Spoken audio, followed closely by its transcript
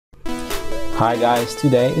Hi guys,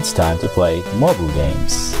 today it's time to play mobile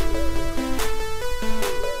games.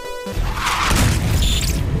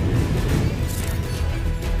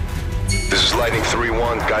 This is Lightning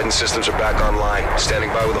 3-1. Guidance systems are back online.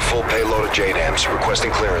 Standing by with a full payload of JDAMs.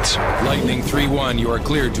 Requesting clearance. Lightning 3-1, you are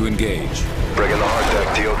cleared to engage. Bring in the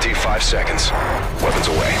hard deck. DOT 5 seconds. Weapons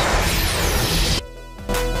away.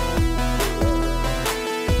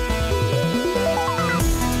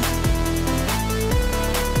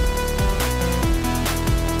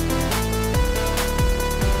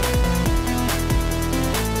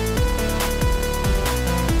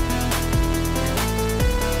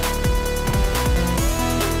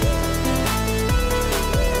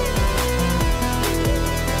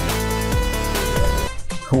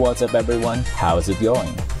 What's up everyone, how's it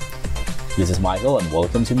going? This is Michael and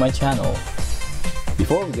welcome to my channel.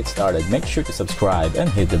 Before we get started, make sure to subscribe and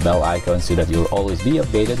hit the bell icon so that you'll always be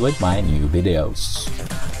updated with my new videos.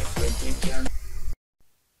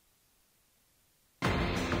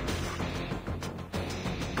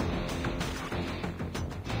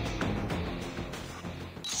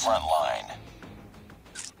 Front line.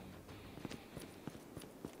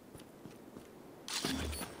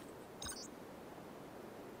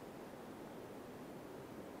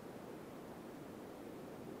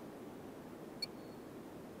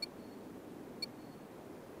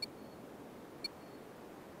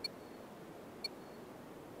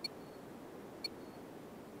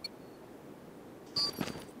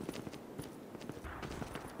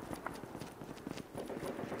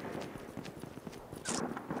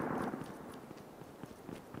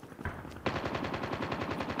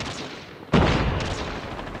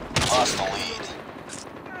 Lost the lead.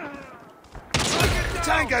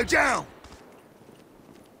 Tango down!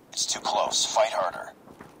 It's too close. Fight harder.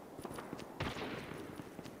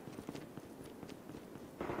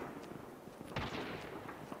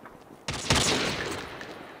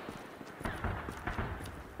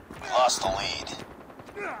 We lost the lead.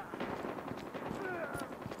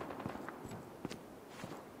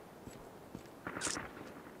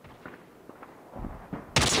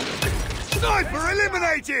 Sniper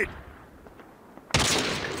eliminated!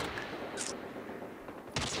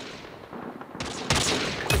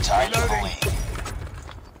 We tied for the lead.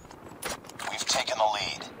 We've taken the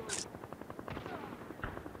lead.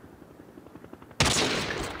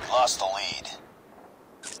 We lost the lead.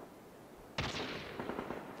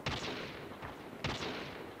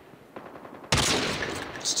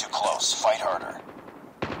 It's too close. Fight harder.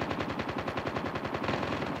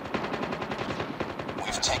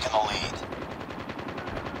 We've taken the lead.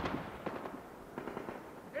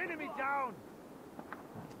 Enemy down!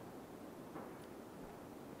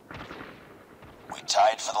 We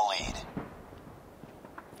tied for the lead.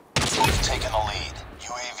 We've taken the lead.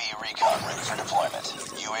 UAV recon ready for deployment.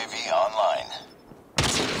 UAV online.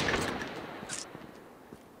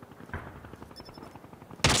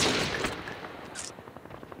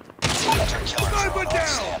 Hunter-killer drone on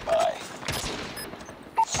standby.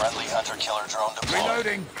 Friendly hunter-killer drone deployed.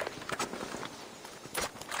 Reloading!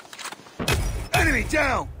 Enemy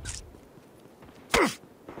down!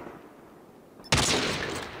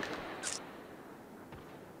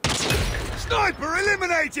 Sniper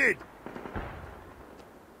eliminated!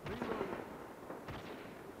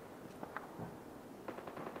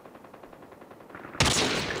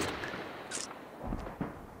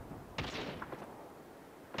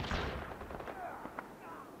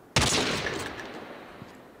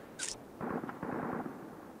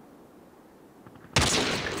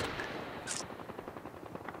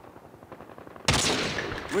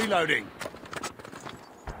 Reloading.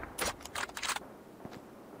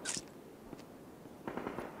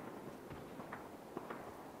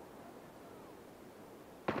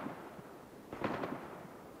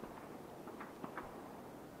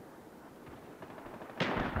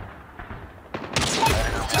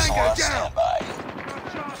 Predator missile on down. standby.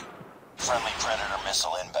 Friendly Predator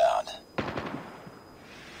missile inbound.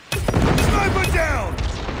 Sniper down!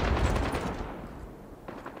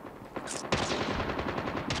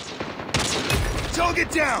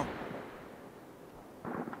 Target down!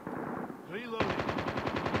 Reloading.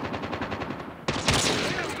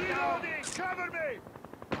 Reloading! Cover me!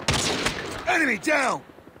 Enemy down!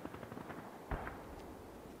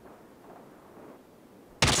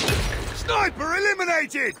 Sniper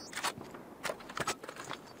eliminated!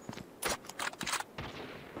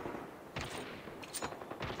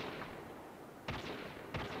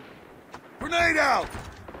 Grenade out!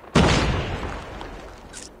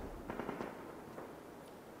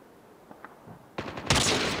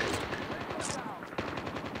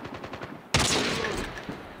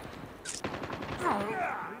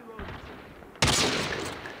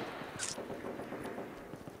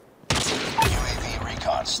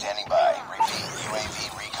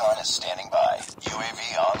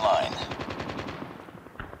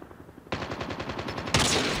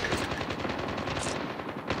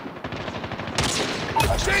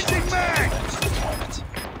 Changing mag! Ready for deployment.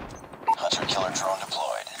 Hunter-killer drone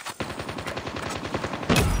deployed.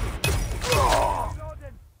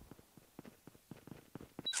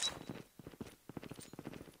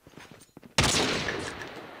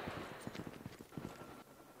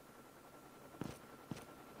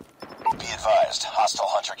 Be advised, hostile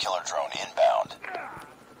hunter-killer drone inbound.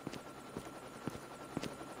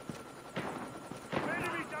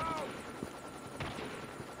 Enemy down!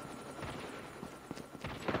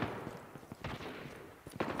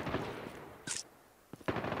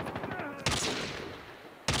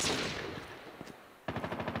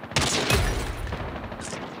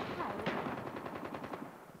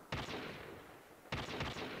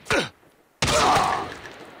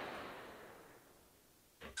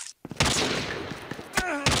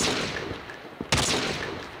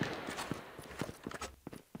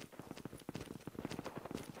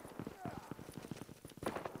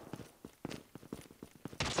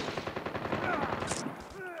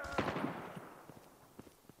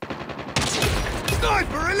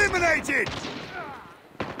 Sniper eliminated!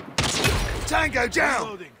 Tango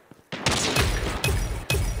down!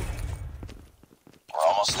 We're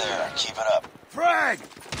almost there. Keep it up. Frag!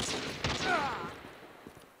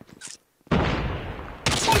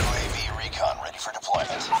 UAV recon ready for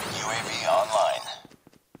deployment. UAV online.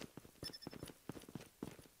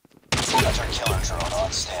 Hunter-killer drone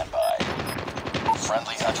on standby.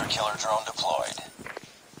 Friendly hunter-killer drone deployed.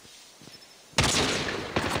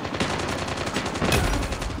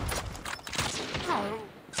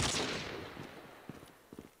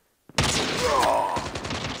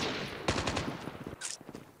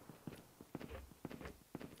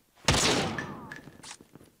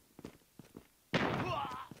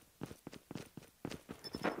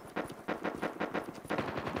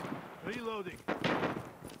 Reloading.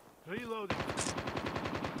 Reloading.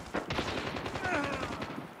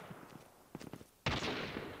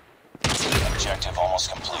 Objective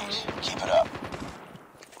almost complete. Keep it up.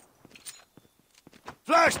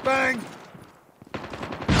 Flashbang!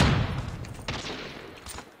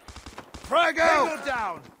 Frag out! Tango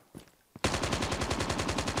down!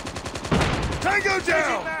 Tango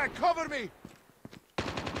down! Man, cover me!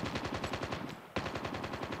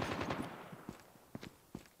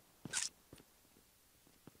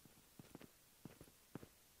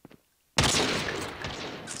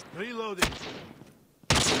 Reloading.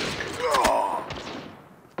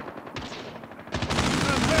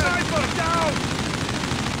 Sniper down!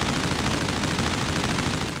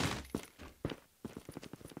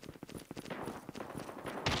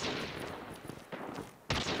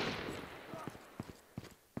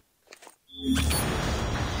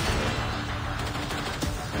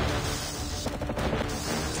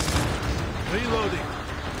 Reloading.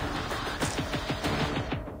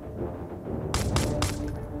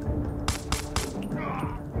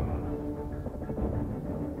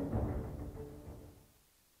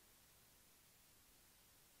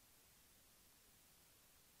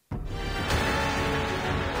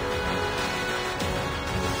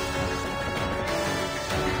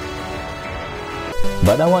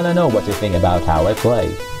 But I wanna know what you think about how I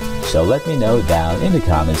play. So let me know down in the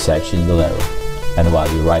comment section below. And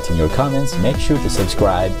while you're writing your comments, make sure to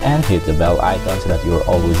subscribe and hit the bell icon so that you'll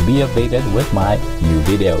always be updated with my new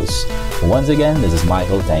videos. Once again, this is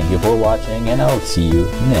Michael, thank you for watching, and I'll see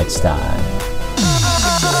you next time.